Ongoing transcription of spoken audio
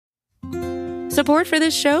Support for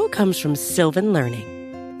this show comes from Sylvan Learning.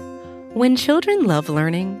 When children love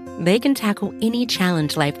learning, they can tackle any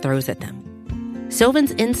challenge life throws at them.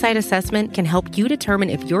 Sylvan's Insight Assessment can help you determine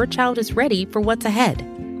if your child is ready for what's ahead.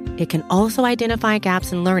 It can also identify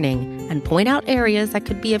gaps in learning and point out areas that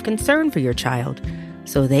could be of concern for your child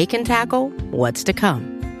so they can tackle what's to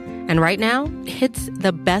come. And right now, it's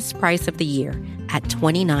the best price of the year at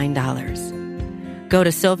 $29. Go to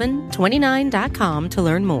sylvan29.com to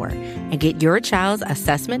learn more and get your child's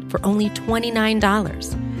assessment for only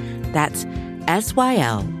 $29. That's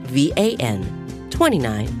SYLVAN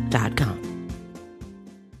 29.com.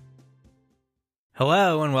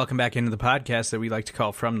 Hello, and welcome back into the podcast that we like to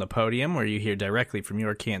call From the Podium, where you hear directly from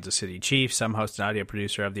your Kansas City Chiefs. I'm host and audio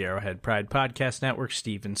producer of the Arrowhead Pride Podcast Network,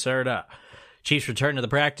 Steven Serta. Chiefs return to the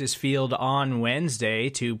practice field on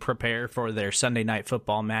Wednesday to prepare for their Sunday night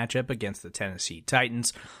football matchup against the Tennessee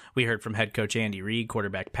Titans. We heard from head coach Andy Reid,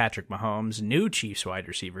 quarterback Patrick Mahomes, new Chiefs wide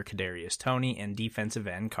receiver Kadarius Toney, and defensive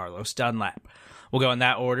end Carlos Dunlap. We'll go in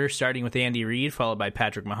that order, starting with Andy Reid, followed by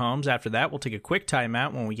Patrick Mahomes. After that, we'll take a quick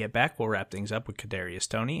timeout. When we get back, we'll wrap things up with Kadarius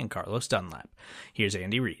Toney and Carlos Dunlap. Here's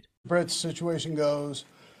Andy Reid. Britt's situation goes,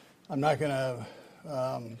 I'm not going to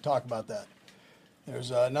talk about that.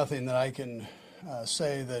 There's nothing that I can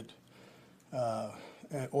say that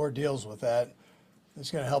or deals with that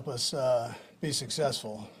that's going to help us be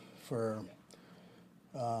successful for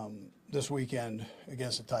this weekend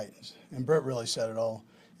against the Titans. And Britt really said it all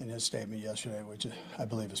in his statement yesterday, which I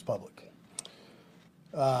believe is public.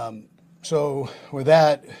 So with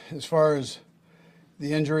that, as far as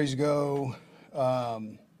the injuries go,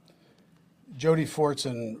 Jody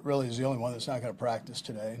Fortson really is the only one that's not going to practice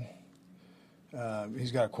today.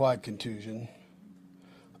 He's got a quad contusion.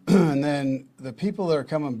 And then the people that are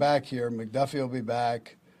coming back here, McDuffie will be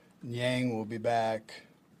back, Yang will be back,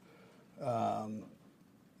 and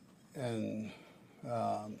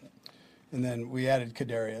then we added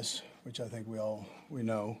Kadarius, which I think we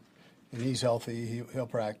know, and he's healthy. He'll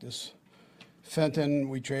practice. Fenton,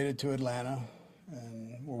 we traded to Atlanta,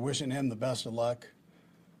 and we're wishing him the best of luck.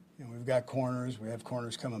 You know, we've got corners. We have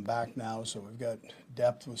corners coming back now, so we've got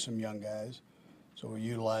depth with some young guys. So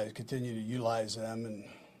we continue to utilize them and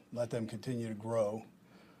let them continue to grow,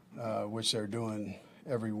 which they're doing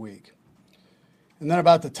every week. And then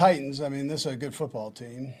about the Titans, I mean, this is a good football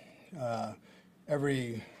team.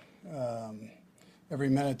 Every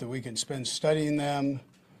minute that we can spend studying them,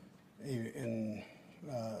 in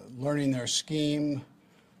learning their scheme,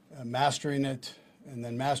 mastering it, and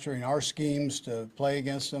then mastering our schemes to play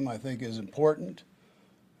against them, I think is important.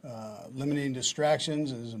 Limiting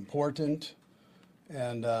distractions is important.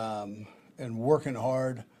 And working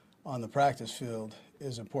hard on the practice field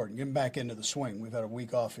is important. Getting back into the swing. We've had a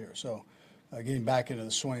week off here, so getting back into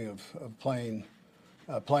the swing of playing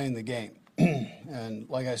the game. And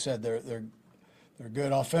like I said, they're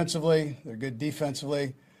good offensively. They're good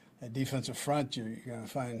defensively. At defensive front, you're going to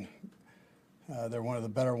find they're one of the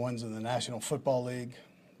better ones in the National Football League.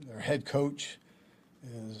 Their head coach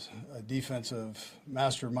is a defensive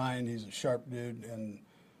mastermind. He's a sharp dude and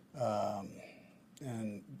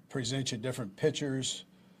presents you different pictures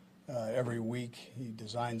every week. He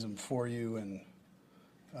designs them for you and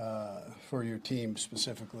for your team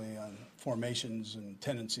specifically on formations and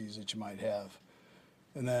tendencies that you might have.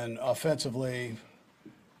 And then offensively,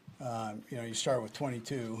 you start with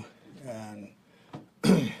 22, and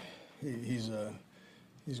he's a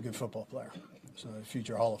good football player. So a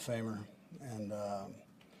future Hall of Famer and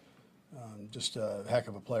just a heck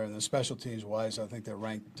of a player. And then special teams wise, I think they're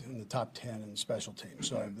ranked in the top 10 in special teams.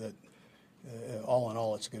 So that all in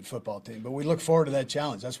all, it's a good football team. But we look forward to that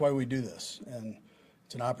challenge. That's why we do this, and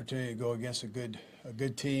it's an opportunity to go against a good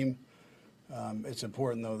team. It's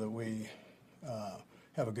important though that we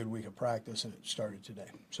have a good week of practice, and it started today.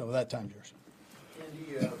 So with that, time's yours.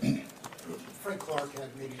 Andy, Frank Clark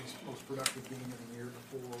had maybe his most productive game of the year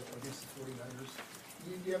before against the 49ers. Do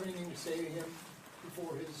you have anything to say to him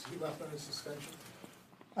before he left on his suspension?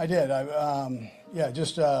 I did.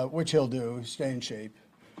 Just which he'll do. Stay in shape.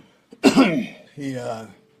 He's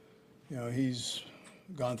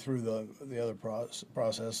gone through the other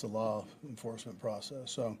process, the law enforcement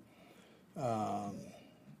process. So,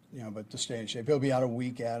 but to stay in shape, he'll be out a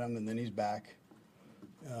week at him, and then he's back.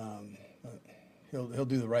 But he'll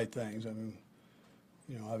do the right things. I mean,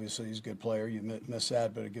 obviously he's a good player. You miss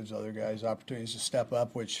that, but it gives other guys opportunities to step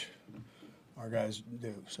up, which our guys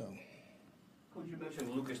do. So. Coach, you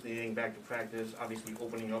mentioned Lucas getting back to practice, obviously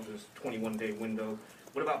opening up his 21-day window.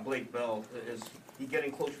 What about Blake Bell? Is he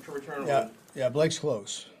getting closer to return? Yeah, Blake's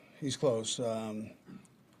close. He's close. We'll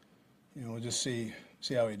just see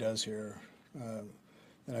how he does here.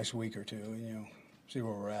 the next week or two, and see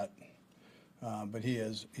where we're at. But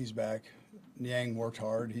he's back. Niang worked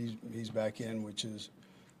hard. He's back in, which is,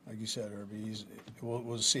 like you said, Herbie.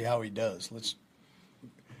 We'll see how he does.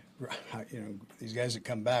 These guys that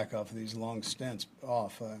come back off of these long stints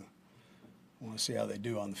off, I want to see how they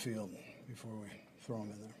do on the field before we throw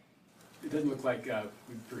them in there. It doesn't look like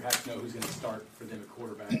we perhaps know who's going to start for them at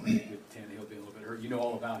quarterback. With Toney being a little bit hurt. You know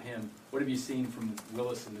all about him. What have you seen from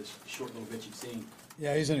Willis in this short little bit you've seen?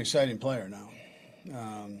 Yeah, he's an exciting player now.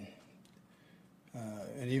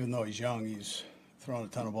 And even though he's young, he's thrown a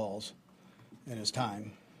ton of balls in his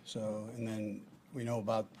time. So, and then we know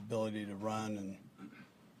about the ability to run, and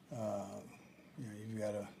you've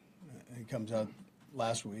got he comes out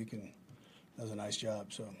last week and does a nice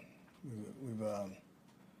job. So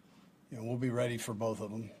we'll be ready for both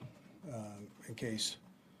of them in case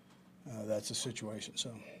that's the situation.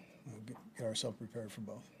 So we'll get ourselves prepared for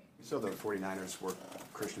both. So the 49ers work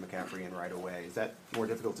Christian McCaffrey in right away. Is that more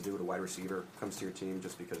difficult to do when a wide receiver comes to your team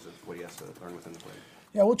just because of what he has to learn within the play?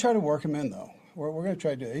 Yeah, we'll try to work him in, though. We're going to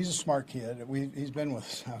try to do it. He's a smart kid. He's been with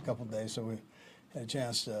us now a couple of days, so we had a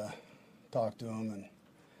chance to talk to him,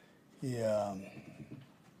 and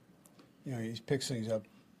he picks things up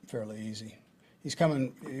fairly easy. He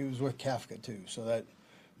was with Kafka, too, so that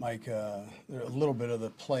Mike, a little bit of the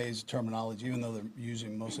plays, terminology, even though they're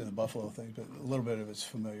using mostly the Buffalo things, but a little bit of it's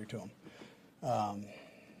familiar to him.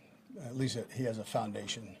 At least he has a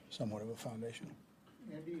foundation, somewhat of a foundation.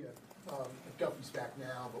 Andy, Duffy's back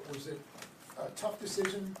now, but was it a tough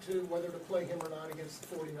decision to whether to play him or not against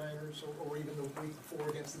the 49ers or even the week before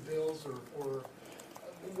against the Bills, or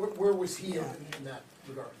where was he in that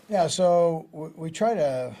regard? Yeah, so we try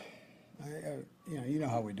to... you know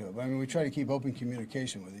how we do it. But, we try to keep open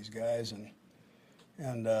communication with these guys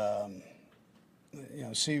and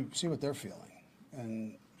see what they're feeling.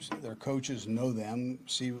 And their coaches know them,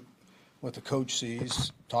 see what the coach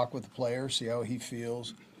sees, talk with the player, see how he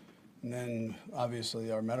feels, and then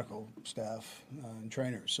obviously our medical staff and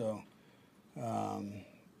trainers. So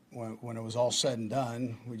when it was all said and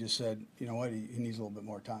done, we just said, you know what, he needs a little bit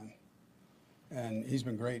more time. And he's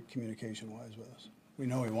been great communication-wise with us. We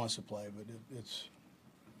know he wants to play, but it's...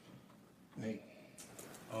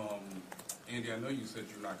 Andy, I know you said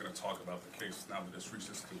you're not going to talk about the case now that it's reached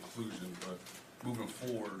its conclusion, but moving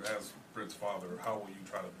forward, as Brett's father, how will you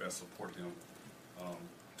try to best support him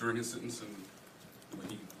during his sentence and when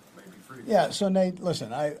he may be free? Yeah, so Nate, listen,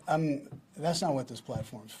 that's not what this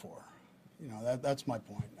platform's for. That's my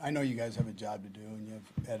point. I know you guys have a job to do, and you have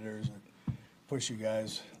editors that push you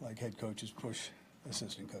guys like head coaches push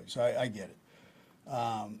assistant coaches. So I get it.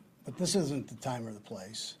 But this isn't the time or the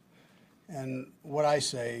place. And what I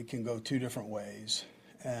say can go two different ways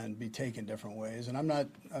and be taken different ways. And I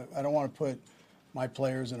don't want to put my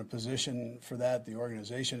players in a position for that, the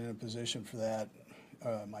organization in a position for that,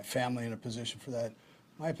 my family in a position for that.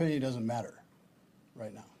 My opinion doesn't matter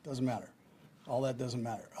right now. It doesn't matter. All that doesn't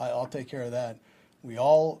matter. I'll take care of that. We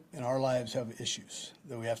all in our lives have issues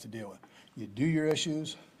that we have to deal with. You do your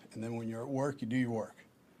issues, and then when you're at work, you do your work.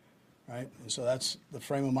 Right? And so that's the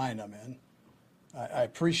frame of mind I'm in. I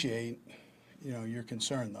appreciate, your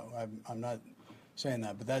concern, though. I'm not saying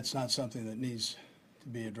that, but that's not something that needs to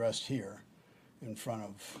be addressed here in front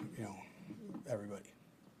of, everybody.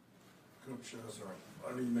 Coach,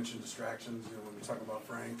 I know you mentioned distractions, when we talk about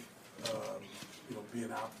Frank,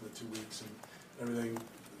 being out for the 2 weeks and everything.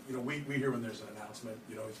 We hear when there's an announcement,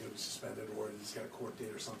 he's going to be suspended or he's got a court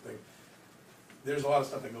date or something. There's a lot of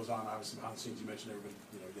stuff that goes on, obviously, behind the scenes. You mentioned everybody,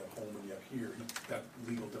 you have home and you have here. You've got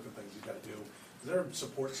legal different things you've got to do. Is there a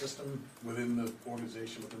support system within the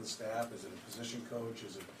organization, within the staff? Is it a position coach?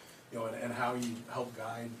 Is it, and how you help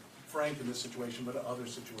guide Frank in this situation, but other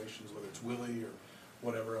situations, whether it's Willie or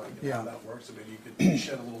whatever, how that works? And maybe you could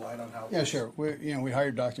shed a little light on how it works. Sure. We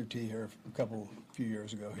hired Dr. T here a few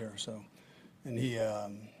years ago here. So, and he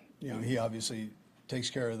obviously takes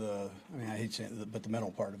care of I hate saying it, but the mental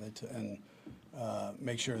part of it, and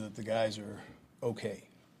make sure that the guys are okay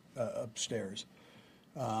upstairs.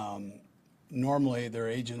 Normally, their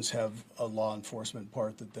agents have a law enforcement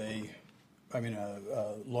part that a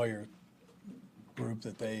lawyer group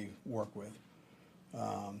that they work with.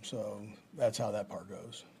 So that's how that part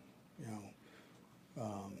goes.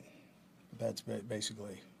 That's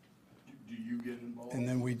basically. Do you get involved? And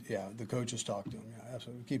then the coaches talk to them. Yeah,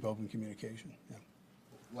 absolutely. Keep open communication. Yeah.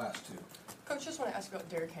 Last two. Coach, just want to ask you about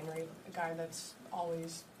Derrick Henry, a guy that's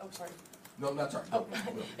always. Oh, sorry. No, that's all right. Oh,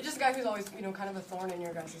 it's just a guy who's always, kind of a thorn in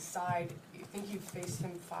your guys' side. You think you've faced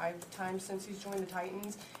him 5 times since he's joined the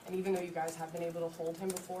Titans, and even though you guys have been able to hold him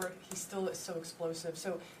before, he still is so explosive.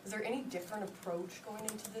 So, is there any different approach going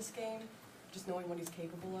into this game? just knowing what he's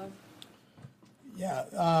capable of? Yeah.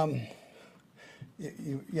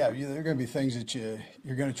 There are going to be things that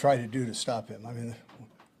you're going to try to do to stop him. I mean,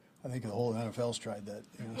 I think the whole NFL's tried that,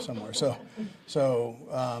 somewhere.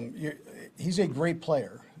 He's a great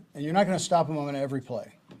player, and you're not going to stop him on every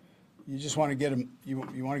play. You just want to get him. You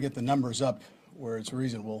want to get the numbers up where it's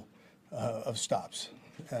reasonable of stops,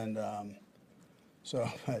 and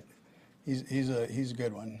but he's a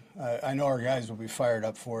good one. I know our guys will be fired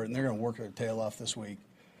up for it, and they're going to work their tail off this week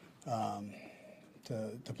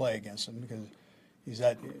to play against him because he's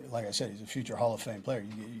that. Like I said, he's a future Hall of Fame player.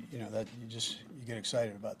 You get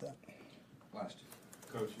excited about that. Last year.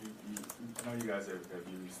 Coach, I know you guys have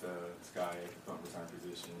used Sky at the punt return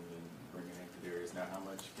position and bringing in Kadarius. Now, how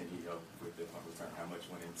much can he help with the punt return? How much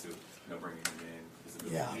went into bringing him in? His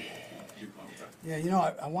ability to do punt return?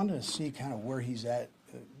 Yeah, I wanted to see kind of where he's at,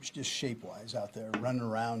 just shape-wise out there, running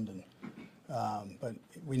around, and but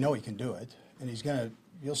we know he can do it, and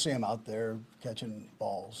you'll see him out there catching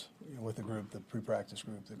balls with the group, the pre-practice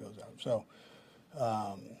group that goes out. So.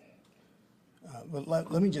 But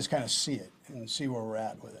let me just kind of see it and see where we're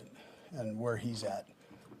at with it and where he's at.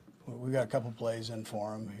 We've got a couple plays in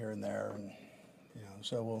for him here and there, and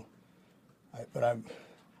so but I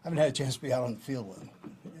haven't had a chance to be out on the field with him,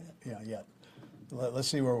 yet. Let's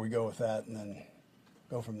see where we go with that, and then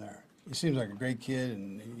go from there. He seems like a great kid,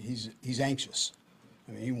 and he's anxious.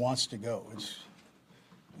 I mean, he wants to go.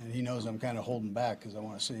 And he knows I'm kind of holding back because I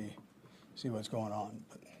want to see what's going on.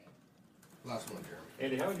 But. Last one, Jeremy.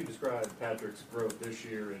 Andy, how would you describe Patrick's growth this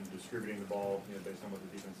year in distributing the ball, based on what the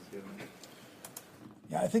defense is giving him?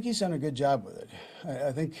 Yeah, I think he's done a good job with it.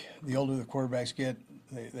 I think the older the quarterbacks get,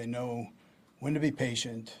 they know when to be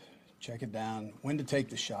patient, check it down, when to take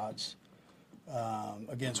the shots,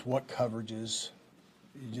 against what coverages.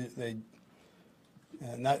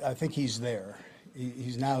 I think he's there.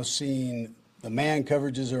 He's now seen the man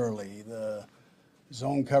coverages early, the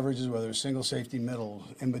zone coverages, whether it's single safety, middle,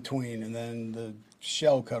 in between, and then the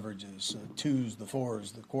shell coverages, the twos, the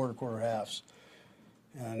fours, the quarter halves.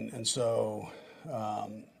 And so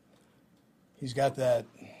he's got that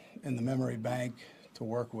in the memory bank to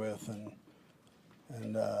work with,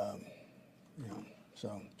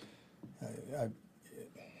 so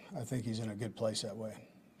I think he's in a good place that way.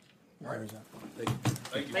 All right.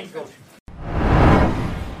 Thank you, Coach.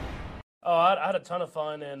 Oh, I had a ton of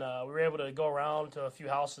fun, and we were able to go around to a few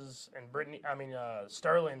houses. And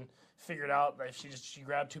Sterling figured out that she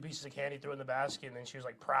grabbed 2 pieces of candy, threw it in the basket, and then she was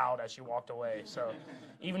like proud as she walked away. So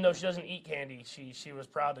even though she doesn't eat candy, she was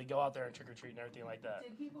proud to go out there and trick or treat and everything like that.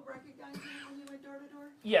 Did people recognize you when you went door to door?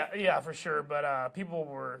 Yeah, for sure. But people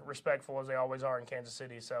were respectful as they always are in Kansas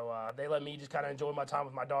City. So they let me just kind of enjoy my time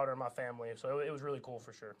with my daughter and my family. So it was really cool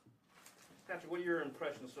for sure. Patrick, what are your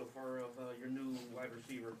impressions so far of your new wide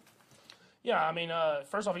receiver? Yeah,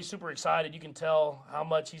 first off, he's super excited. You can tell how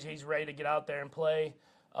much he's ready to get out there and play.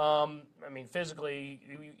 Physically,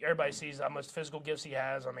 everybody sees how much physical gifts he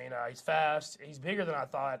has. He's fast. He's bigger than I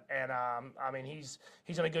thought, and he's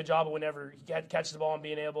done a good job of whenever he catches the ball and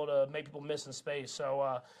being able to make people miss in space.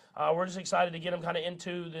 So we're just excited to get him kind of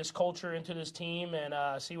into this culture, into this team,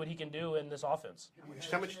 and see what he can do in this offense. Have you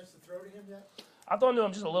had a chance to throw to him yet? I've thrown to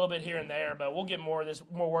him just a little bit here and there, but we'll get more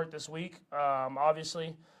work this week,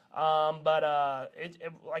 obviously. Like I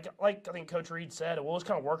think Coach Reid said, we'll just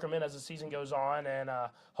kind of work him in as the season goes on, and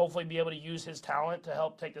hopefully be able to use his talent to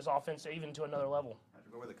help take this offense even to another level.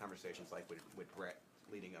 What were the conversations like with Brett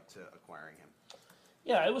leading up to acquiring him?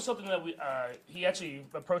 Yeah, it was something that he actually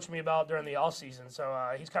approached me about during the offseason.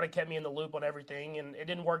 So he's kind of kept me in the loop on everything, and it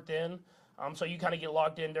didn't work then. So you kind of get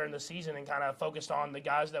locked in during the season and kind of focused on the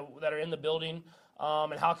guys that are in the building,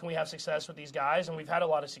 and how can we have success with these guys, and we've had a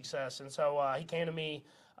lot of success. And so he came to me,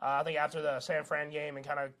 I think after the San Fran game, and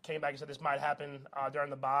kind of came back and said this might happen during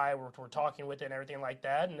the bye. We're talking with it and everything like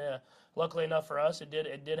that. And luckily enough for us, it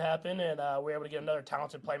did happen, and we were able to get another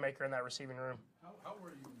talented playmaker in that receiving room. How were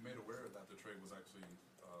you made aware that the trade was actually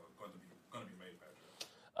going to be made,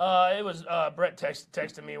 Patrick? It was Brett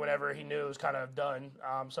texted me whenever he knew it was kind of done.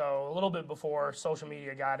 So a little bit before social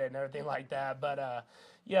media got it and everything like that. But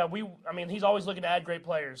yeah, he's always looking to add great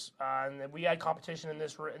players, and we had competition in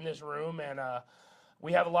this room, and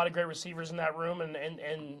we have a lot of great receivers in that room, and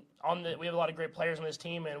we have a lot of great players on this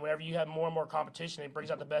team. And whenever you have more and more competition, it brings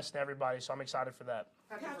out the best in everybody. So I'm excited for that.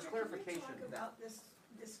 Patrick, can you talk about this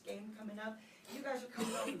game coming up? You guys are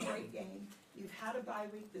coming off a great game. You've had a bye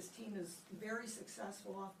week. This team is very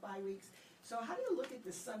successful off bye weeks. So how do you look at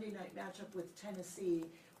this Sunday night matchup with Tennessee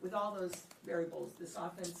with all those variables, this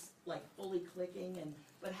offense like fully clicking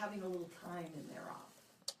but having a little time in their off?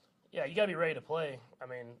 Yeah, you got to be ready to play. I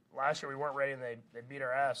mean, last year we weren't ready and they beat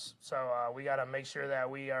our ass. So we got to make sure that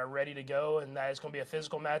we are ready to go and that it's going to be a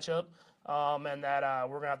physical matchup and that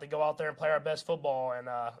we're going to have to go out there and play our best football. And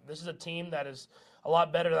this is a team that is a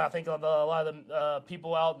lot better than I think a lot of the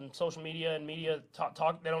people out in social media and media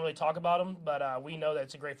talk. They don't really talk about them, but we know that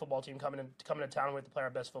it's a great football team coming to town. We have to play our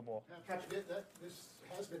best football. Patrick, this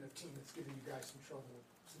has been a team that's given you guys some trouble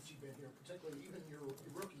since you've been here, particularly even your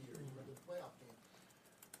rookie year, you went to the playoff game.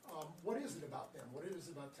 What is it about them? What is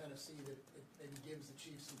it about Tennessee that it maybe gives the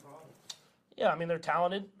Chiefs some problems? Yeah, I mean, they're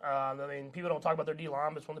talented. I mean, people don't talk about their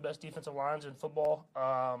D-line, but it's one of the best defensive lines in football.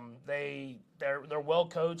 They're well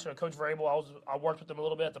coached. Coach Vrabel, I worked with them a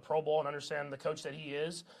little bit at the Pro Bowl and understand the coach that he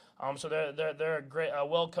is. So they're a great,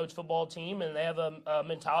 well-coached football team, and they have a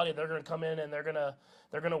mentality. They're going to come in and they're going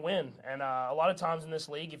to win. And a lot of times in this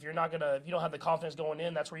league, if you don't have the confidence going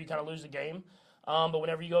in, that's where you kind of lose the game. But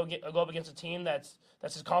whenever you go up against a team that's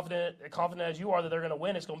as confident as you are that they're going to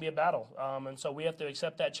win, it's going to be a battle. And so we have to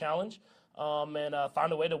accept that challenge and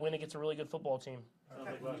find a way to win against a really good football team. Sounds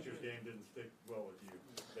like last year's game didn't stick well with you.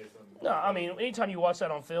 Based on No, I mean, anytime you watch that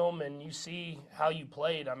on film and you see how you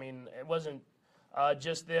played, I mean, it wasn't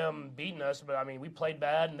just them beating us, but I mean, we played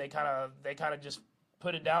bad and they kind of just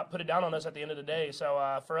put it down on us at the end of the day.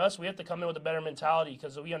 So for us, we have to come in with a better mentality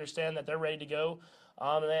because we understand that they're ready to go.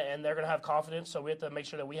 And they're going to have confidence, so we have to make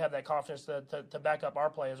sure that we have that confidence to back up our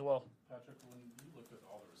play as well. Patrick, when you looked at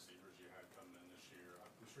all the receivers you had coming in this year, I'm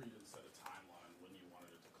sure you didn't set a timeline when you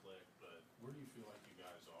wanted it to click, but where do you feel like you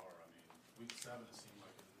guys are? I mean, week 7, it seemed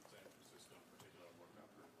like in San Francisco in particular worked out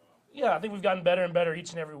pretty well. Yeah, I think we've gotten better and better each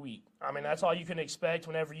and every week. I mean, that's all you can expect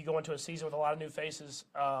whenever you go into a season with a lot of new faces.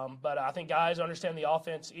 But I think guys understand the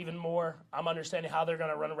offense even more. I'm understanding how they're going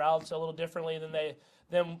to run routes a little differently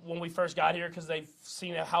than when we first got here because they've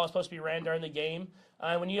seen how it's supposed to be ran during the game.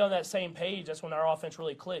 When you're on that same page, that's when our offense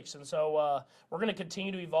really clicks. And so we're going to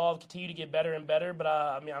continue to evolve, continue to get better and better. But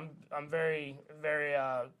I mean, I'm very, very,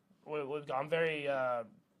 I'm very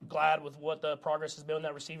glad with what the progress has been in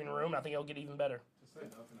that receiving room. And I think it'll get even better. To say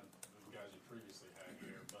nothing of the guys you previously had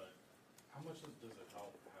here, but how much does it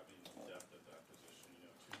help having depth at that position?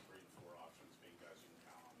 2, 3, and 4 options being guys you can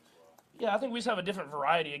count on as well. Yeah, I think we just have a different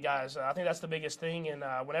variety of guys. I think that's the biggest thing. And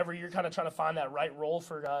whenever you're kind of trying to find that right role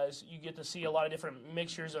for guys, you get to see a lot of different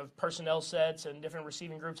mixtures of personnel sets and different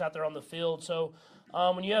receiving groups out there on the field. So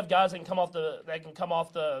when you have guys that can come off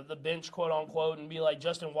the bench, quote unquote, and be like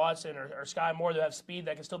Justin Watson or Sky Moore that have speed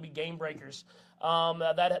that can still be game breakers,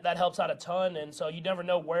 that helps out a ton. And so you never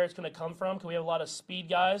know where it's going to come from because we have a lot of speed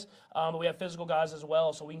guys, but we have physical guys as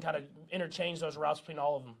well. So we can kind of interchange those routes between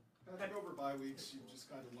all of them. I think over bye weeks, you've just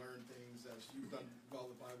kind of learned things as you've done well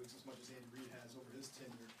with bye weeks as much as Andy Reid has over his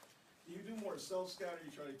tenure. Do you do more self-scouting?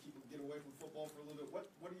 You try to get away from football for a little bit?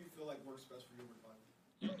 What do you feel like works best for you over bye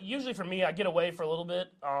week? Usually for me, I get away for a little bit,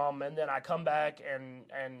 and then I come back and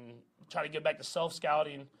try to get back to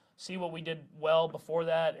self-scouting, see what we did well before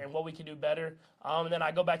that and what we can do better. And then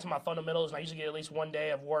I go back to my fundamentals, and I usually get at least one day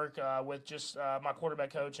of work with just my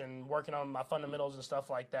quarterback coach and working on my fundamentals and stuff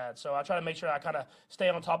like that. So I try to make sure I kind of stay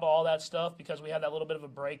on top of all that stuff because we had that little bit of a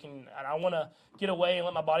break, and I want to get away and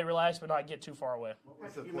let my body relax but not get too far away.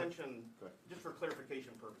 You mentioned, just for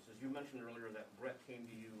clarification purposes, you mentioned earlier that Brett came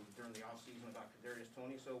to you during the offseason about Kadarius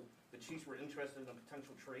Toney. So the Chiefs were interested in a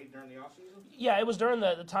potential trade during the offseason? Yeah, it was during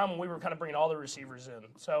the time when we were kind of bringing all the receivers in.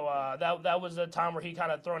 So that was a time where he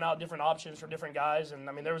kind of throwing out different options for different guys. And,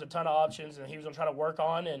 I mean, there was a ton of options, and he was going to try to work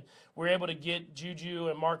on. And we were able to get Juju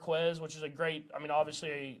and Marquez, which is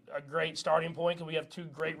obviously a great starting point because we have 2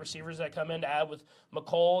 great receivers that come in to add with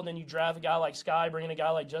McCole. And then you draft a guy like Sky, bring in a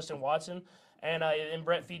guy like Justin Watson. And in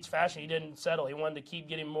Brett Feet's fashion, he didn't settle. He wanted to keep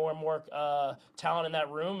getting more and more talent in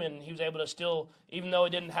that room, and he was able to still, even though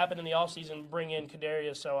it didn't happen in the offseason, bring in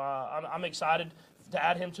Kadarius. So I'm excited to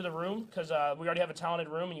add him to the room because we already have a talented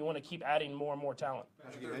room, and you want to keep adding more and more talent.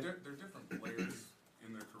 They're different players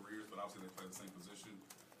in their careers, but obviously they play the same position.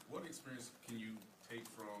 What experience can you take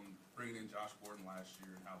from bringing in Josh Gordon last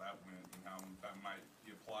year and how that went and how that might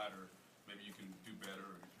be applied, or maybe you can do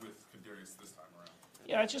better with Kadarius this time around?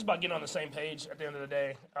 Yeah, it's just about getting on the same page at the end of the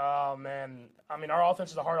day. And, I mean, our offense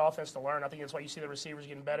is a hard offense to learn. I think that's why you see the receivers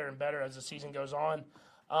getting better and better as the season goes on.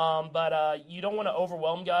 But you don't want to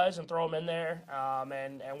overwhelm guys and throw them in there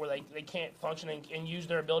and where they can't function and use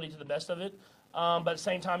their ability to the best of it. But at the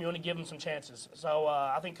same time, you want to give them some chances. So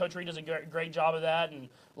I think Coach Reid does a great job of that. And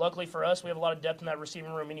luckily for us, we have a lot of depth in that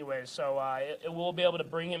receiving room anyways. So it will be able to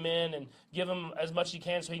bring him in and give him as much as you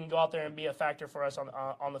can so he can go out there and be a factor for us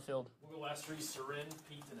on the field. We'll go last 3, Sarin,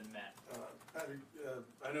 Pete, and then Matt. Patrick,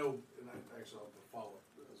 I know, and I actually have to follow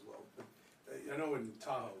up as well, but I know in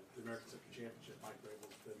Tahoe, the American Century Championship, Mike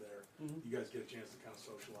Vrabel's been there. You guys get a chance to kind of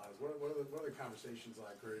socialize. What are the conversations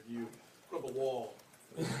like, or do you put up a wall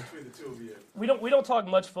between the two of you? We don't talk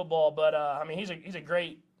much football, but I mean, he's a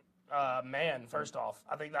great man. First off,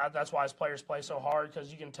 I think that's why his players play so hard,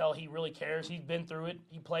 because you can tell he really cares. He's been through it.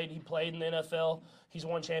 He played in the NFL. He's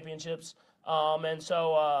won championships, and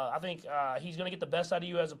so I think he's going to get the best out of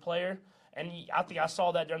you as a player. And I think I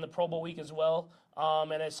saw that during the Pro Bowl week as well.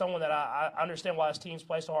 And it's someone that I understand why his teams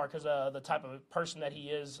play so hard, because of the type of person that he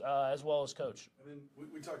is, as well as coach. And then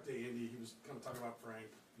we talked to Andy. He was kind of talking about Frank,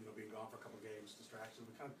 being gone for a couple of games, distractions.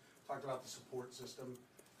 We kind of talked about the support system,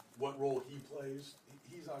 what role he plays.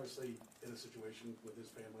 He's obviously in a situation with his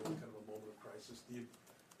family, kind of a moment of crisis.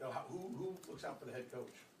 Who looks out for the head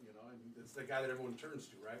coach? And it's the guy that everyone turns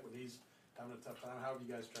to, right? When he's having a tough time, how have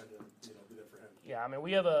you guys tried to be there for him? Yeah, I mean,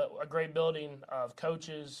 we have a great building of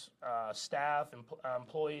coaches, staff, and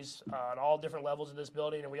employees on all different levels of this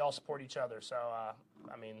building, and we all support each other. So,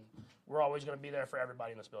 I mean, we're always going to be there for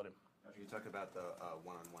everybody in this building. You talk about the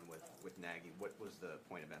one-on-one with Nagy. What was the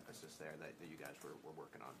point of emphasis there that you guys were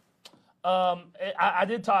working on? I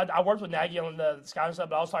did talk. I worked with Nagy on the scouting stuff,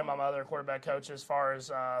 but I was talking about my other quarterback coach as far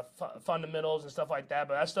as fundamentals and stuff like that.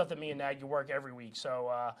 But that's stuff that me and Nagy work every week.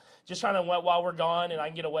 So just trying to while we're gone and I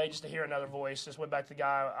can get away just to hear another voice. Just went back to the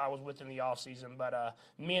guy I was with in the off season. But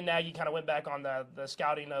me and Nagy kind of went back on the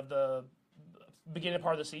scouting of the beginning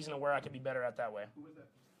part of the season and where I could be better at that way. Who was that?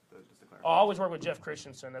 I always work with Jeff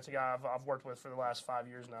Christensen. That's a guy I've worked with for the last 5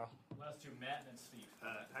 years now. Last two, Matt and then Steve.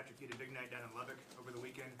 Patrick, you had a big night down in Lubbock over the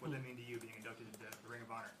weekend. What did that mean to you being inducted into the Ring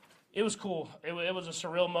of Honor? It was cool. It was a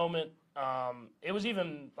surreal moment. It was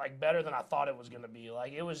even better than I thought it was going to be.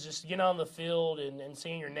 It was just getting on the field and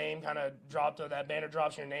seeing your name kind of drop to that banner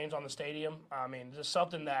drops your names on the stadium. I mean, just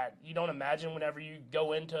something that you don't imagine whenever you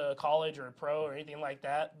go into college or pro or anything like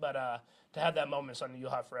that. But to have that moment is something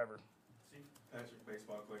you'll have forever. Patrick,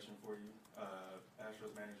 baseball question for you.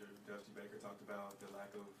 Astros manager Dusty Baker talked about the lack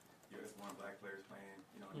of U.S.-born black players playing,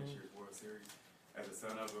 in this year's World Series. As a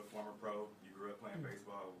son of a former pro, you grew up playing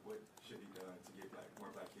baseball. What should be done to get more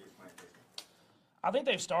black kids playing baseball? I think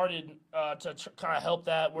they've started to kind of help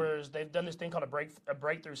that, whereas they've done this thing called a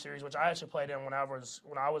breakthrough series, which I actually played in when I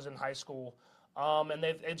was in high school. And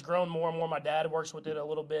it's grown more and more. My dad works with it a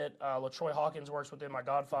little bit. LaTroy Hawkins works with it, my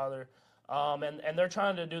godfather. And they're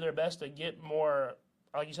trying to do their best to get more,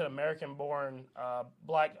 like you said, American-born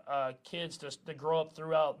black kids to grow up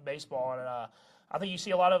throughout baseball. And I think you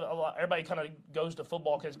see everybody kind of goes to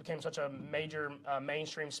football because it became such a major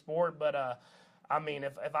mainstream sport. But I mean,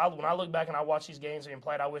 when I look back and I watch these games being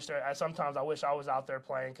played, sometimes I wish I was out there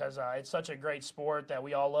playing, because it's such a great sport that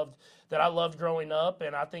we all loved, that I loved growing up.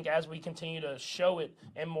 And I think as we continue to show it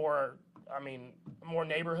in more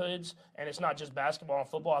neighborhoods, and it's not just basketball and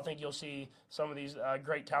football, I think you'll see some of these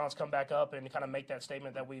great talents come back up and kind of make that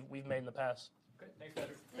statement that we've made in the past. Okay, thanks,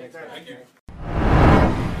 Patrick. Thanks, Thank you.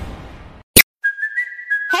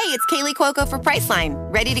 Hey, it's Kaylee Cuoco for Priceline.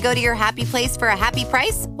 Ready to go to your happy place for a happy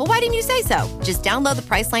price? Well, why didn't you say so? Just download the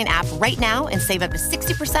Priceline app right now and save up to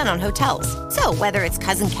 60% on hotels. So whether it's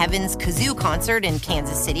Cousin Kevin's Kazoo Concert in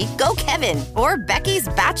Kansas City, go Kevin, or Becky's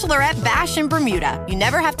Bachelorette Bash in Bermuda, you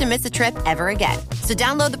never have to miss a trip ever again. So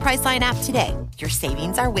download the Priceline app today. Your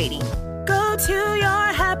savings are waiting. Go to your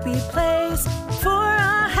happy place for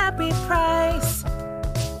a happy price.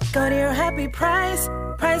 Go to your happy price,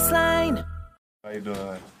 Priceline. How you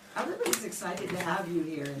doing? Everybody's excited to have you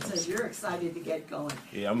here, and says you're excited to get going.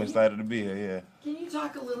 Yeah, I'm excited to be here, yeah. Can you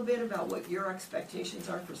talk a little bit about what your expectations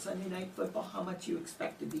are for Sunday Night Football, how much you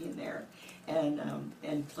expect to be in there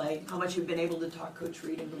and play, how much you've been able to talk Coach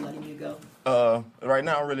Reid into letting you go? Right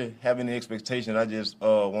now I don't really have any expectation. I just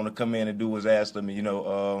want to come in and do what's asked of me,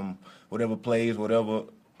 whatever plays, whatever,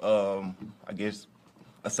 I guess,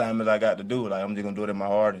 assignments I got to do. I'm just going to do it at my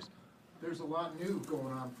hardest. There's a lot new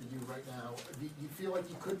going on for you right now. Do you feel like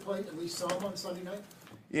you could play at least some on Sunday night?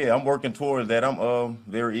 Yeah, I'm working towards that. I'm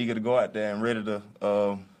very eager to go out there and ready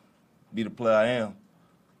to be the player I am.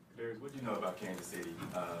 Kadarius, what do you know about Kansas City?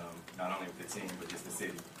 Not only with the team, but just the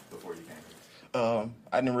city before you came here?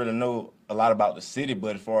 I didn't really know a lot about the city,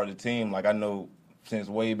 but as far as the team, I know since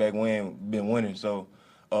way back when, we've been winning. So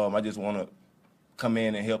I just want to come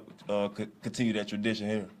in and help continue that tradition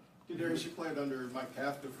here. Kadarius, you played under Mike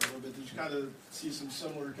Kafka for a little bit. Did you kind of see some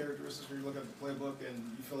similar characteristics when you look at the playbook,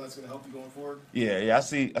 and you feel that's going to help you going forward? Yeah, I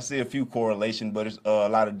see a few correlations, but it's a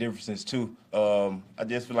lot of differences too. I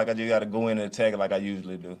just feel like I just got to go in and attack it like I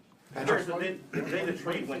usually do. Kadarius, the day the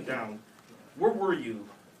trade went down, where were you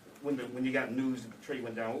when you got news that the trade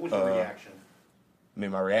went down? What was your reaction?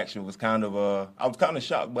 My reaction was kind of I was kind of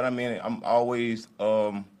shocked, but I'm always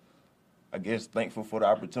I guess, thankful for the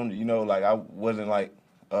opportunity. You know, like I wasn't like,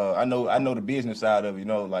 I know the business side of it. You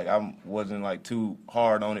know, like I wasn't like too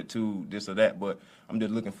hard on it, too this or that. But I'm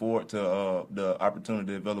just looking forward to the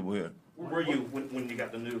opportunity available here. Where were you when you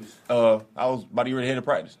got the news? I was about to get ready to head to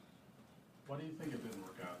practice. Why do you think it didn't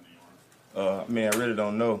work out in New York? I mean, I really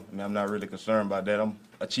don't know. I mean, I'm not really concerned about that. I'm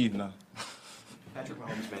a Chief now. Patrick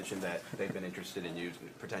Mahomes mentioned that they've been interested in you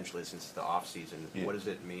potentially since the offseason. Yeah. What does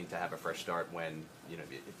it mean to have a fresh start when, you know,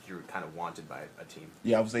 if you're kind of wanted by a team?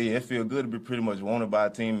 Yeah, I would say it feels good to be pretty much wanted by a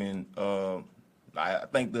team, and I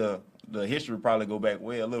think the history probably go back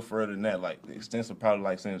way a little further than that, like extensive, probably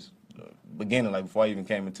like since the beginning, like before I even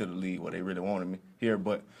came into the league, where they really wanted me here.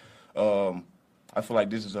 But I feel like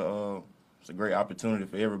this is it's a great opportunity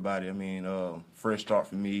for everybody. I mean, fresh start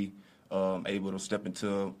for me, able to step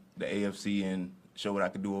into the AFC and show what I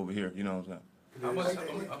could do over here. You know what I'm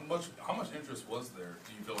saying? How much interest was there,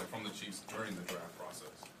 do you feel like, from the Chiefs during the draft process?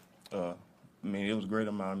 I mean, it was a great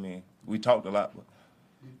amount. I mean, we talked a lot. But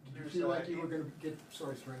Did you feel like you were going to get?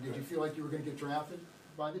 Sorry, Spring. Did you feel like you were going to get drafted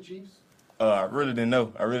by the Chiefs? I really didn't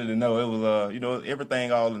know. It was, you know,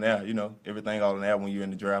 everything all in there. You know, everything all in there when you're in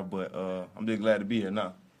the draft. But I'm just glad to be here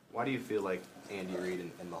now. Why do you feel like Andy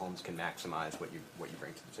Reid and Mahomes can maximize what you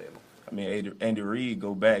bring to the table? I mean, Andy Reid,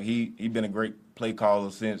 go back. He been a great play caller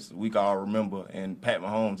since we can all remember. And Pat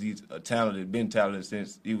Mahomes, he's been talented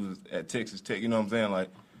since he was at Texas Tech. You know what I'm saying? Like,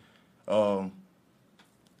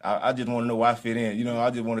 I just want to know where I fit in. You know, I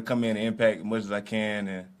just want to come in and impact as much as I can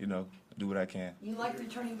and, you know, do what I can. You like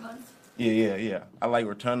returning punts? Yeah. I like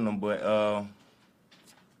returning them, but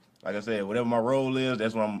like I said, whatever my role is,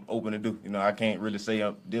 that's what I'm open to do. You know, I can't really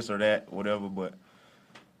say this or that, whatever, but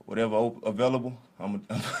whatever available, I'm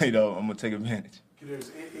gonna take advantage.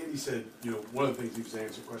 Andy said, you know, one of the things he was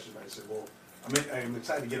answering questions about, he said, well, I'm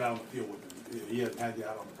excited to get out on the field with him. He hasn't had you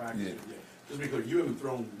out on the practice field yet. Just to be clear, you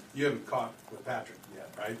haven't caught with Patrick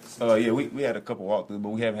yet, right? Yeah, we had a couple walkthroughs, but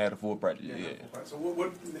we haven't had a full practice yet. So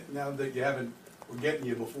what now that we're getting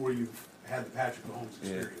you before you've had the Patrick Mahomes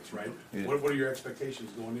experience, right? Yeah. What are your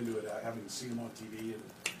expectations going into it, having seen him on TV and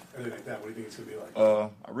everything like that? What do you think it's going to be like?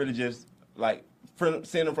 I really just, like,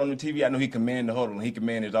 seeing him from the TV, I know he command the huddle and he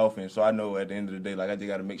command his offense. So I know at the end of the day, like, I just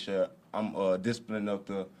got to make sure I'm disciplined enough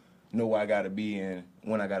to know where I got to be and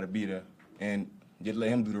when I got to be there. And just let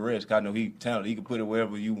him do the rest, because I know he's talented. He can put it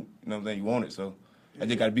wherever you know what I'm saying, you want it. So I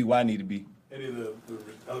just got to be where I need to be. Any of the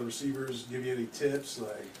other receivers give you any tips,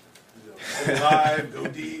 like, you know, stay live, go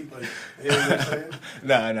deep, like, you know what I'm saying?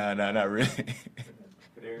 Nah, not really.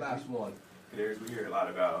 Last one. Kadarius, we hear a lot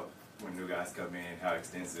about when new guys come in, how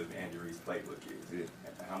extensive Andy Reid's playbook is. Yeah.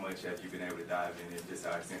 How much have you been able to dive in and just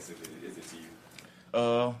how extensive is it to you?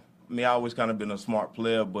 I mean, I always kind of been a smart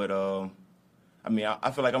player, but I mean, I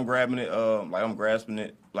feel like I'm grabbing it, like I'm grasping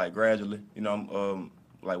it, like gradually. You know,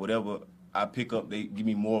 like whatever I pick up, they give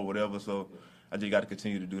me more or whatever. So I just got to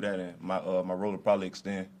continue to do that, and my role will probably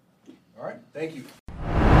extend. All right, thank you.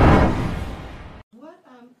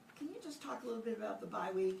 Can you just talk a little bit about the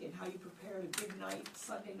bye week and how you prepared a big night,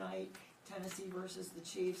 Sunday night, Tennessee versus the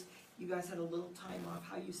Chiefs? You guys had a little time off.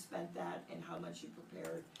 How you spent that and how much you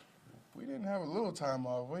prepared? We didn't have a little time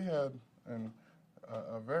off. We had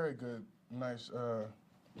a very good, nice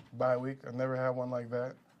bye week. I never had one like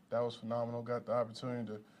that. That was phenomenal. Got the opportunity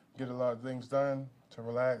to get a lot of things done, to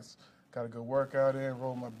relax. Got a good workout in,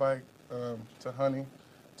 rode my bike to Honey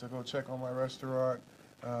to go check on my restaurant.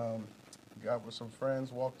 Got with some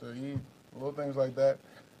friends, walked to eat, little things like that.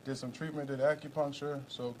 Did some treatment, did acupuncture,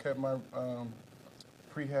 so kept my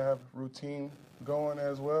prehab routine going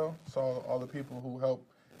as well. Saw all the people who helped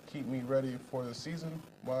keep me ready for the season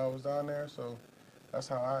while I was down there, so that's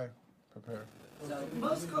how I prepare. So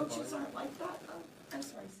most coaches aren't like that? Oh, I'm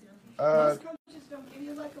sorry, Sarah. Most coaches don't give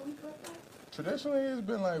you like a week like that? Traditionally, it's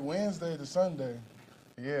been like Wednesday to Sunday.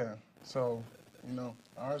 Yeah, so, you know,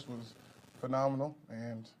 ours was phenomenal,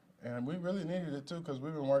 and we really needed it too because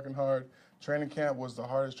we've been working hard. Training camp was the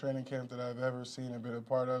hardest training camp that I've ever seen and been a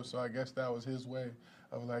part of, so I guess that was his way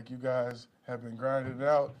of like, you guys have been grinding it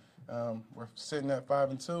out. We're sitting at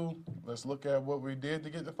 5-2. Let's look at what we did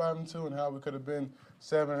to get to 5-2 and how we could have been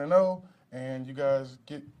 7-0. And you guys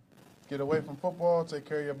get away from football, take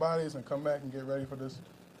care of your bodies, and come back and get ready for this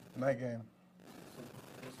night game.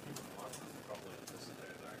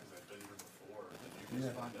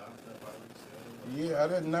 Yeah, I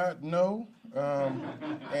did not know,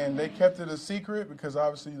 and they kept it a secret because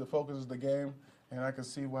obviously the focus is the game, and I could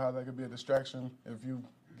see how that could be a distraction if you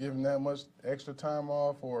give them that much extra time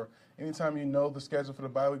off, or anytime you know the schedule for the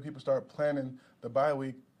bye week, people start planning the bye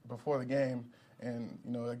week before the game, and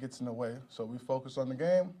you know that gets in the way. So we focused on the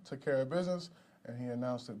game, took care of business, and he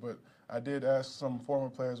announced it. But I did ask some former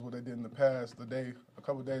players what they did in the past, a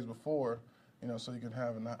couple of days before, so you can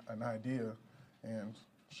have an idea. And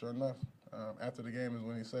sure enough, after the game is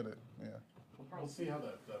when he said it. Yeah. We'll see how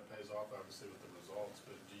that pays off, obviously, with the results.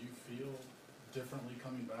 But do you feel differently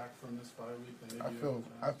coming back from this bye week than maybe you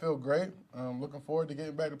have? I feel great. Looking forward to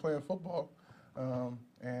getting back to playing football.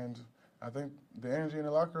 And I think the energy in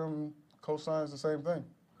the locker room co-signs the same thing.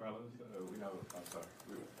 Carlos, we know Frank's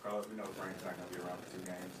not going to be around for 2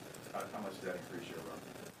 games. How much does that increase your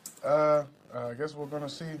role? I guess we're going to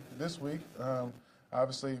see this week.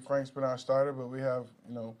 Obviously, Frank's been our starter, but we have,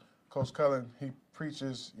 Coach Cullen. He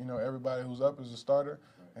preaches, everybody who's up is a starter.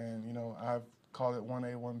 And, I've called it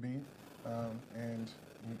 1A, 1B. And,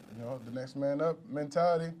 the next man up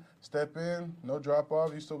mentality, step in, no drop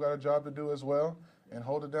off. You still got a job to do as well. And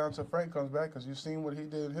hold it down till Frank comes back, because you've seen what he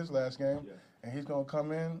did in his last game. Yeah. And he's going to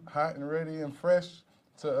come in hot and ready and fresh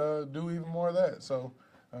to do even more of that. So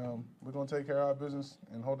we're going to take care of our business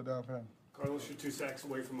and hold it down for him. Carlos, you're 2 sacks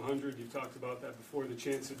away from 100. You talked about that before, the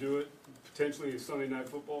chance to do it. Potentially a Sunday Night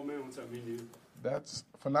Football, man. What's that mean to you? That's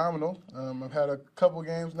phenomenal. I've had a couple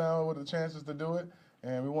games now with the chances to do it,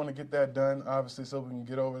 and we want to get that done, obviously, so we can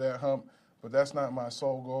get over that hump. But that's not my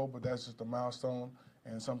sole goal, but that's just a milestone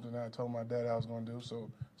and something that I told my dad I was going to do. So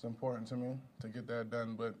it's important to me to get that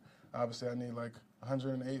done. But obviously I need like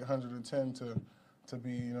 108, 110 to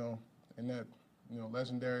be, in that,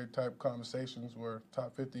 legendary type conversations where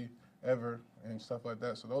top 50 ever and stuff like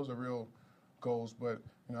that. So those are real goals. But,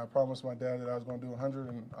 I promised my dad that I was going to do 100,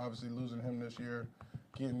 and obviously losing him this year,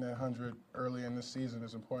 getting that 100 early in this season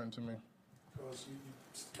is important to me. Because you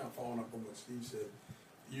kind of following up on what Steve said,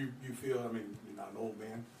 you feel, you're not an old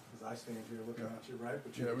man, because I stand here looking at you, right?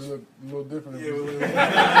 But we look a little different. Yeah, we look a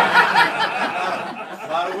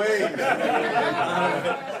lot of ways.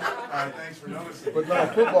 All right, thanks for noticing. But no,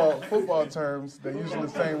 football terms, they're using the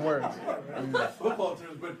same words. Football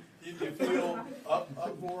terms, but you feel up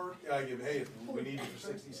for, hey, if we need you for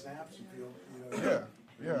 60 snaps, you feel,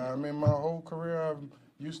 Yeah. My whole career I'm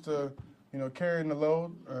used to, carrying the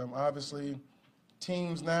load. Obviously,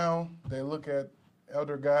 teams now, they look at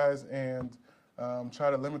elder guys and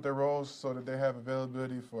try to limit their roles so that they have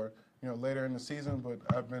availability for, later in the season. But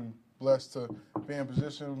I've been blessed to be in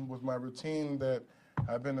position with my routine that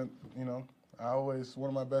I've been, one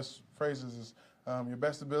of my best phrases is your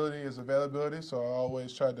best ability is availability. So I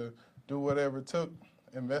always tried to do whatever it took,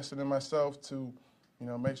 invested in myself to,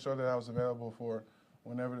 make sure that I was available for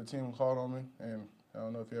whenever the team called on me. And I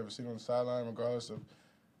don't know if you ever seen me on the sideline, regardless of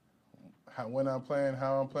when I'm playing,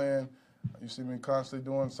 how I'm playing, you see me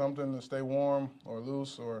constantly doing something to stay warm or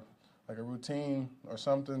loose, or like a routine or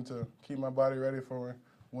something to keep my body ready for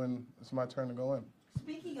when it's my turn to go in.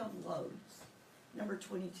 Speaking of loads, number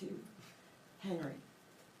 22, Henry,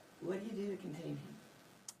 what do you do to contain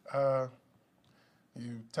him?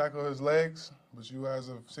 You tackle his legs, which you guys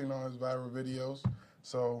have seen all his viral videos.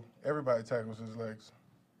 So everybody tackles his legs.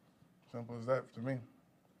 Simple as that to me.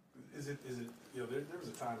 Is it there was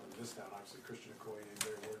a time in this town, obviously, Christian Okoye and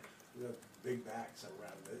Barry Ward, we have big backs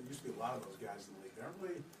around. There used to be a lot of those guys in the league. They aren't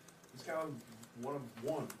really, he's kind of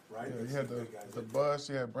one, right? Yeah, you had the bus.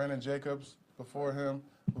 You had Brandon Jacobs before him,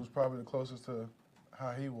 who was probably the closest to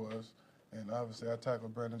how he was. And obviously I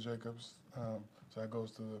tackled Brandon Jacobs. So that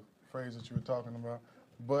goes to the phrase that you were talking about.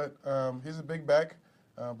 But he's a big back.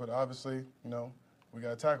 But obviously, we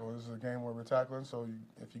got to tackle. This is a game where we're tackling. So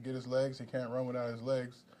if you get his legs, he can't run without his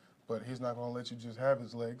legs. But he's not going to let you just have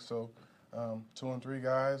his legs. So 2 and 3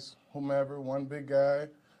 guys, whomever, one big guy,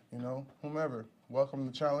 whomever. Welcome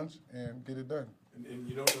the challenge and get it done. And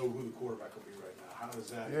you don't know who the quarterback will be right now. How does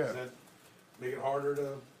that, does that make it harder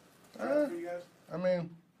to draft for you guys?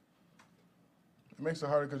 It makes it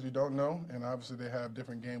harder because you don't know, and obviously they have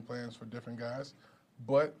different game plans for different guys.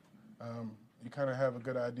 But you kind of have a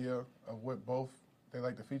good idea of what both they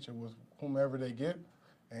like to feature with whomever they get,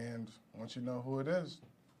 and once you know who it is,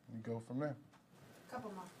 you go from there.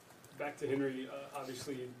 Couple more. Back to Henry,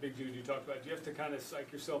 obviously, big dude you talked about. Do you have to kind of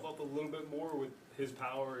psych yourself up a little bit more with his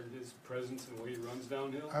power and his presence and the way he runs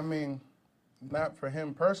downhill? Not for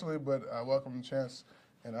him personally, but I welcome the chance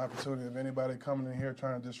and opportunity of anybody coming in here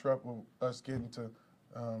trying to disrupt us getting to,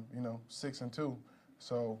 6 and 2.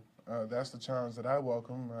 So that's the challenge that I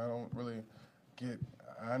welcome. I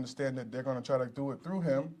understand that they're going to try to do it through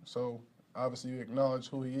him. So obviously you acknowledge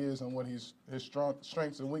who he is and what his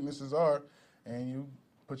strengths and weaknesses are, and you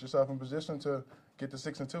put yourself in position to get to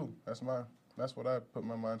 6 and 2. That's what I put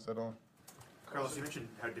my mindset on. Carlos, you mentioned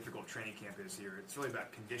how difficult training camp is here. It's really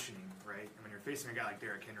about conditioning, right? And when you're facing a guy like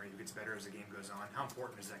Derrick Henry who gets better as the game goes on, how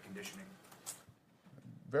important is that conditioning?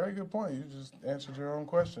 Very good point. You just answered your own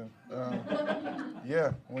question.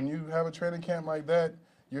 Yeah, when you have a training camp like that,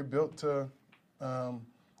 you're built to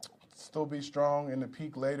still be strong and to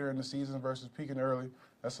peak later in the season versus peaking early.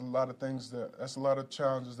 That's a lot of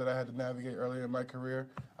challenges that I had to navigate earlier in my career.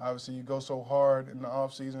 Obviously, you go so hard in the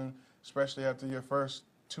off season, especially after your first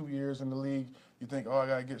 2 years in the league. You think, oh, I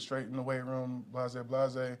got to get straight in the weight room, blase,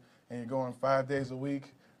 blase, and you're going 5 days a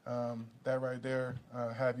week. That right there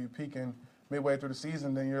have you peaking midway through the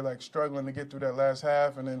season. Then you're like struggling to get through that last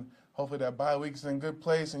half, and then hopefully that bye week's in good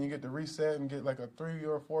place and you get to reset and get like a 3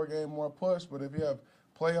 or 4 game more push. But if you have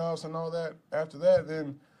playoffs and all that after that,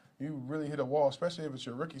 then you really hit a wall, especially if it's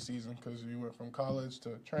your rookie season, because you went from college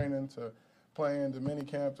to training to playing to mini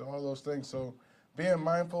camp to all those things. So being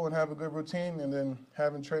mindful and have a good routine, and then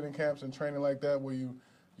having training camps and training like that where you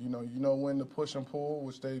know when to push and pull,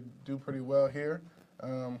 which they do pretty well here.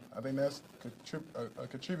 I think that's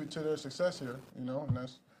contribute to their success here, and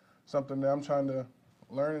that's something that I'm trying to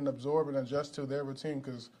learn and absorb and adjust to their routine,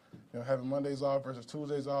 because having Mondays off versus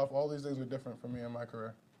Tuesdays off, all these things are different for me in my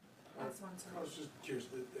career. I was just curious,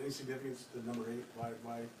 any significance to number 8?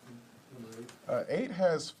 Why number 8? 8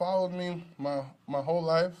 has followed me my whole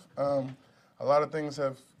life. A lot of things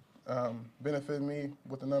have benefited me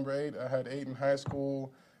with the number 8. I had 8 in high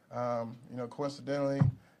school. Coincidentally,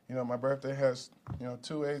 my birthday has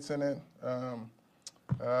 2 8s in it.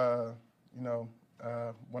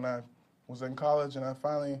 When I was in college and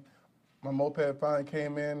my moped finally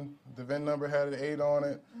came in, the VIN number had an 8 on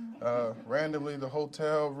it. Randomly, the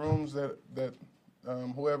hotel rooms that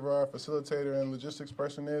whoever our facilitator and logistics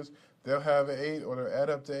person is, they'll have an 8 or they'll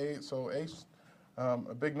add up to 8. So 8's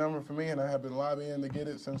a big number for me, and I have been lobbying to get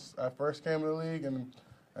it since I first came to the league. And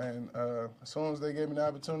as soon as they gave me the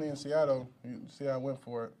opportunity in Seattle, you see I went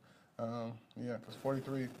for it. Because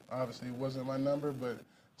 43 obviously wasn't my number, but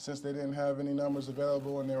since they didn't have any numbers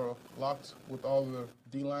available and they were locked with all the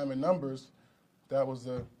D lineman numbers, that was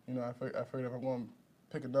I figured if I'm going to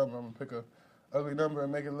pick a number, I'm going to pick a ugly number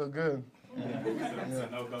and make it look good. So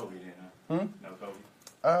no Kobe then, huh? No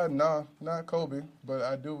Kobe? No, not Kobe, but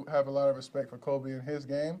I do have a lot of respect for Kobe and his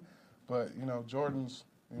game. But, Jordan's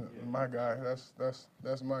my guy.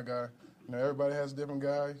 That's my guy. Everybody has a different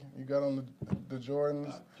guy. You got on the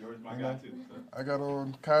Jordans. Jordan's my guy too. So. I got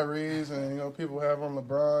on Kyrie's, and people have on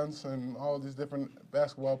LeBron's and all these different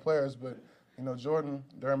basketball players. But Jordan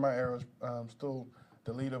during my era was still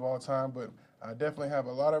the lead of all time. But I definitely have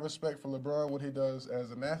a lot of respect for LeBron, what he does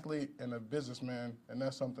as an athlete and a businessman, and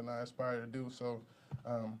that's something I aspire to do. So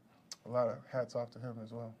a lot of hats off to him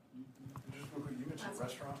as well. Just real quick, you mentioned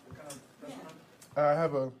restaurant. What kind of restaurant?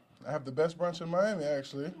 I have the best brunch in Miami,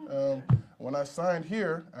 actually. When I signed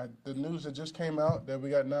here, the news that just came out that we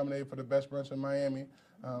got nominated for the best brunch in Miami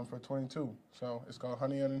for 22. So it's called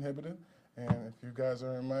Honey Uninhibited. And if you guys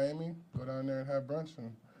are in Miami, go down there and have brunch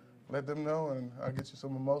and let them know, and I'll get you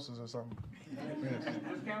some mimosas or something.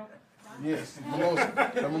 Yes. Yes,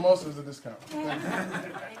 the mimosa is a discount. Thank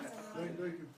you.